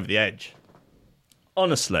driven me over the edge.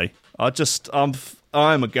 Honestly, I'm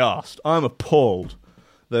aghast. I'm appalled.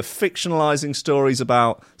 They're fictionalising stories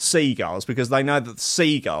about seagulls because they know that the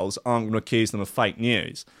seagulls aren't going to accuse them of fake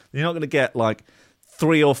news. You're not going to get, like,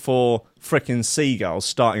 3 or 4 frickin' seagulls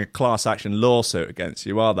starting a class action lawsuit against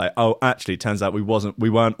you, are they? Oh, actually, it turns out we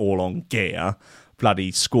weren't all on gear,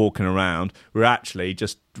 bloody squawking around.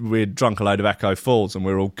 We're drunk a load of Echo Falls and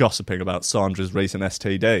we're all gossiping about Sandra's recent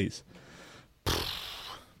STDs.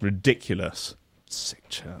 Ridiculous. Sick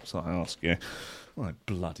Chaps, I ask you. My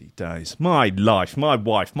bloody days. My life, my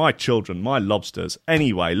wife, my children, my lobsters.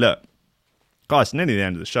 Anyway, look. Guys, nearly the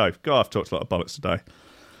end of the show. God, I've talked a lot of bollocks today.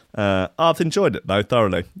 I've enjoyed it, though,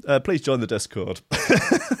 thoroughly. Please join the Discord.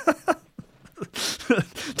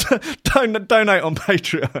 Donate on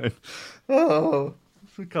Patreon. Oh,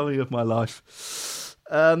 it's the coming of my life.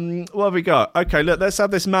 What have we got? Okay, look, let's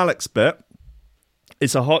have this Malik's bit.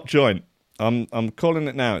 It's a hot joint. I'm calling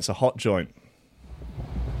it now. It's a hot joint.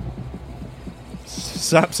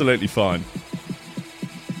 It's absolutely fine.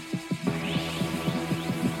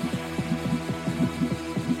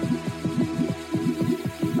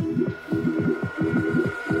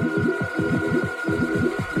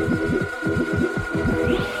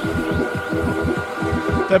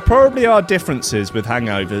 There probably are differences with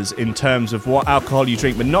hangovers in terms of what alcohol you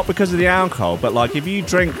drink, but not because of the alcohol, but like if you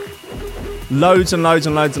drink loads and loads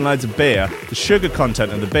and loads and loads of beer, the sugar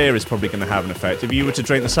content of the beer is probably going to have an effect. If you were to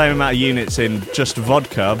drink the same amount of units in just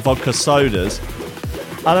vodka sodas,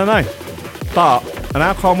 I don't know. But an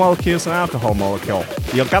alcohol molecule is an alcohol molecule.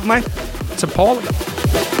 You got me? It's appalling.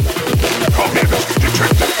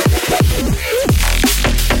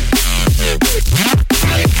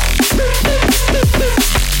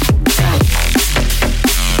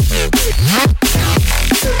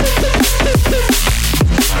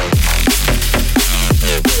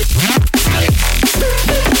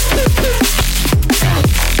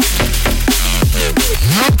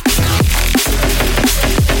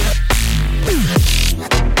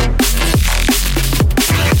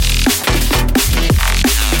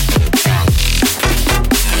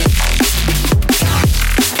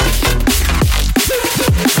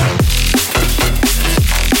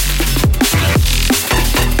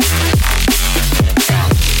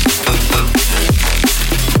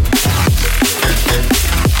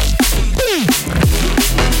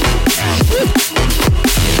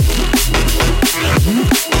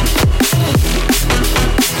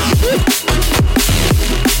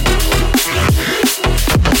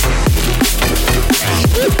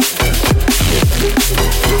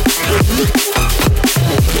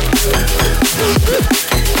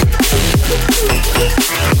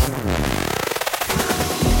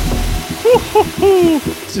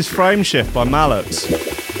 This is Frame Shift by Mallets.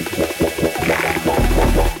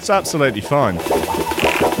 It's absolutely fine.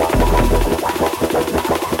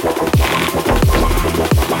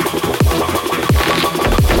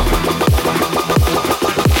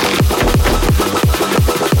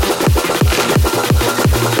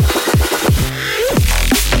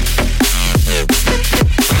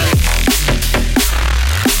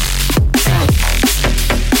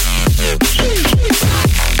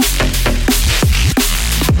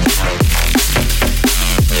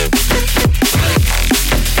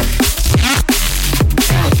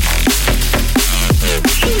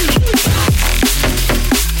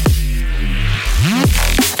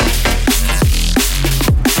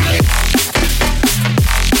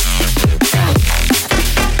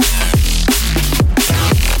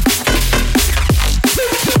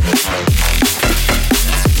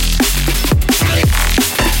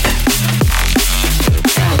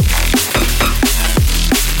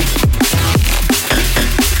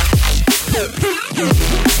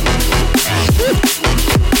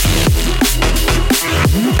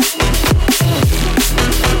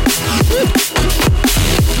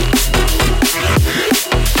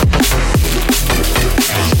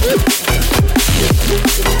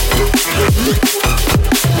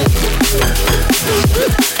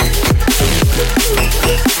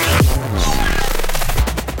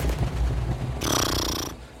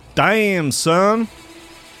 Damn, son.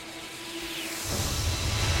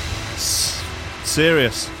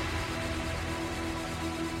 Serious.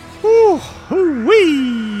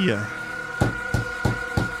 Woo-wee.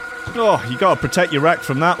 Oh, you got to protect your wreck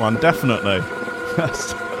from that one, definitely.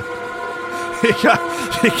 You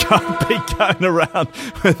can't be going around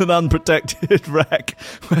with an unprotected wreck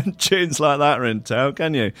when tunes like that are in town,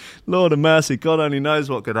 can you? Lord of mercy, God only knows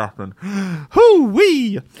what could happen.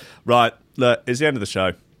 Hoo-wee! Right, look, it's the end of the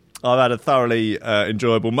show. I've had a thoroughly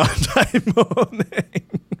enjoyable Monday morning.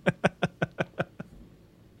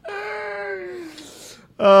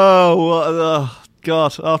 Oh,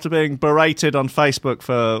 God, after being berated on Facebook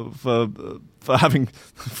for having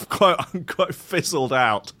quote unquote fizzled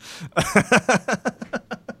out.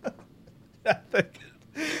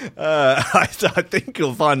 I think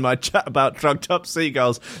you'll find my chat about drugged up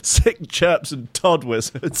seagulls, sick chirps and Todd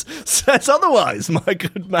wizards says otherwise, my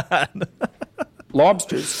good man.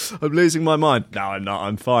 Lobsters. I'm losing my mind. No, I'm not.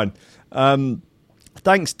 I'm fine.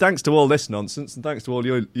 Thanks to all this nonsense, and thanks to all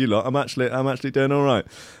you lot. I'm actually doing all right.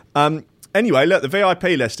 Anyway, look, the VIP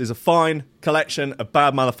list is a fine collection of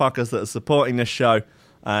bad motherfuckers that are supporting this show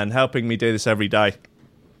and helping me do this every day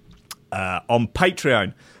on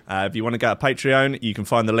Patreon. If you want to go to Patreon, you can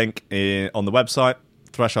find the link on the website,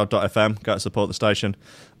 threshold.fm. Go to support the station.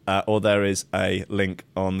 Or there is a link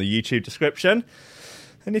on the YouTube description.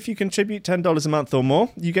 And if you contribute $10 a month or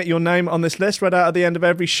more, you get your name on this list read out at the end of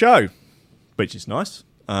every show, which is nice.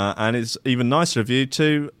 And it's even nicer of you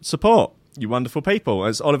to support. You wonderful people.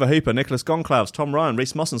 It's Oliver Hooper, Nicholas Gonclaves, Tom Ryan,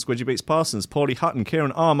 Reese Moss and Squidgy Beats Parsons, Paulie Hutton,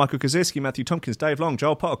 Kieran R, Michael Kaczynski, Matthew Tompkins, Dave Long,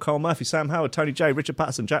 Joel Potter, Cole Murphy, Sam Howard, Tony J, Richard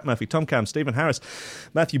Patterson, Jack Murphy, Tom Cam, Stephen Harris,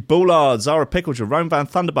 Matthew Bullard, Zara Pickle, Jerome Van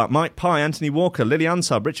Thunderbutt, Mike Pye, Anthony Walker, Lily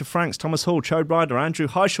Unsub, Richard Franks, Thomas Hall, Chode Ryder, Andrew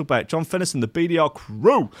Heichelbeck, John Finnison, the BDR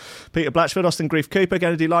crew, Peter Blatchford, Austin Grief Cooper,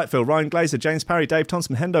 Kennedy Lightfield, Ryan Glazer, James Parry, Dave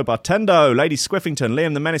Thompson, Hendo Bartendo, Lady Squiffington,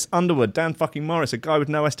 Liam the Menace Underwood, Dan fucking Morris, a guy with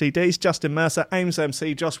no STDs, Justin Mercer, Ames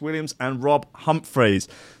MC, Josh Williams, and Rob Humphrey.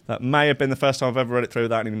 That may have been the first time I've ever read it through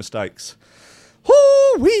without any mistakes.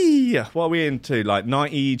 Woo-wee! What are we into? Like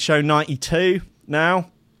show 92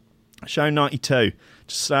 now? Show 92.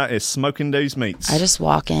 Just is smoking those meats. I just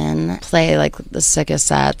walk in, play like the sickest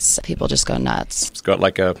sets. People just go nuts. It's got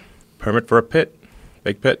like a permit for a pit,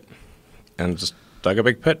 big pit, and just dug a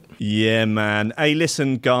big pit. Yeah, man. Hey,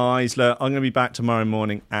 listen, guys. Look, I'm going to be back tomorrow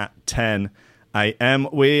morning at 10 a.m.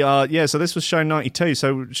 We are, so this was show 92.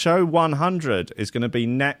 So show 100 is going to be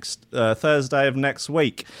next Thursday of next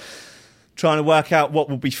week. Trying to work out what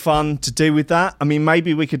would be fun to do with that. I mean,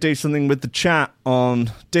 maybe we could do something with the chat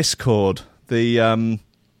on Discord. The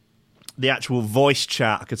actual voice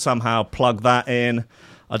chat. I could somehow plug that in.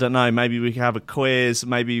 I don't know. Maybe we could have a quiz.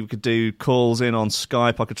 Maybe we could do calls in on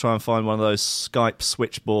Skype. I could try and find one of those Skype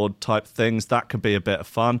switchboard type things. That could be a bit of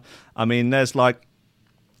fun. I mean, there's like,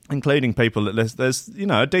 including people that listen, there's,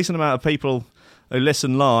 a decent amount of people who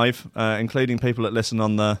listen live, including people that listen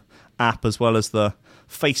on the app as well as the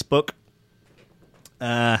Facebook.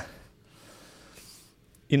 I'm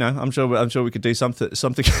sure we could do something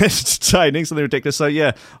entertaining, something ridiculous. So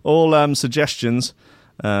yeah, all suggestions.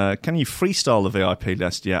 Can you freestyle the VIP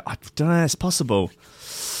list? Yeah, I don't know. It's possible.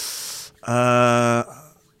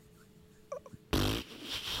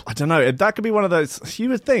 I don't know. That could be one of those. You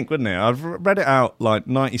would think, wouldn't it? I've read it out like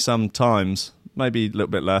 90-some times, maybe a little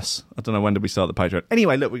bit less. I don't know, when did we start the Patreon?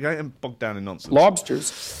 Anyway, look, we're getting bogged down in nonsense.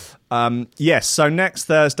 Lobsters. Yes, so next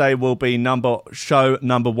Thursday will be show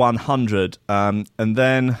number 100. And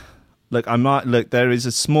then, there is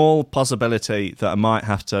a small possibility that I might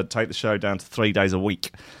have to take the show down to 3 days a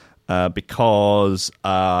week because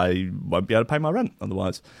I won't be able to pay my rent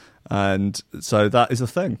otherwise. And so that is a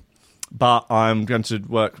thing. But I'm going to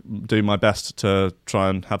do my best to try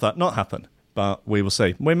and have that not happen. But we will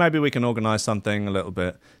see. Maybe we can organise something a little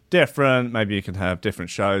bit different. Maybe you can have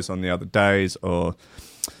different shows on the other days or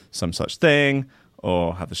some such thing,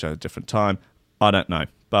 or have the show at a different time. I don't know.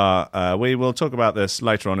 But we will talk about this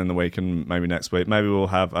later on in the week and maybe next week. Maybe we'll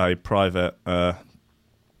have a private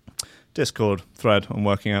Discord thread on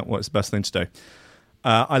working out what's the best thing to do.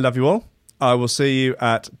 I love you all. I will see you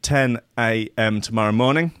at 10 a.m. tomorrow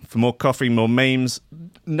morning for more coffee, more memes.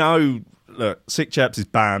 No, look, Sick Chaps is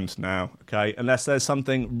banned now, okay? Unless there's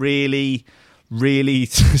something really, really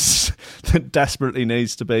that desperately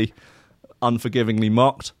needs to be unforgivingly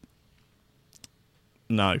mocked.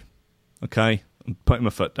 No, okay? I'm putting my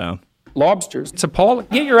foot down. Lobsters. It's appalling.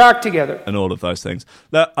 Get your act together. And all of those things.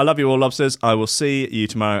 Look, I love you all, lobsters. I will see you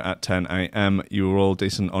tomorrow at 10 a.m. You are all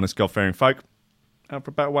decent, honest, God-fearing folk. Out for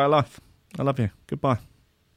a better way of life. I love you. Goodbye.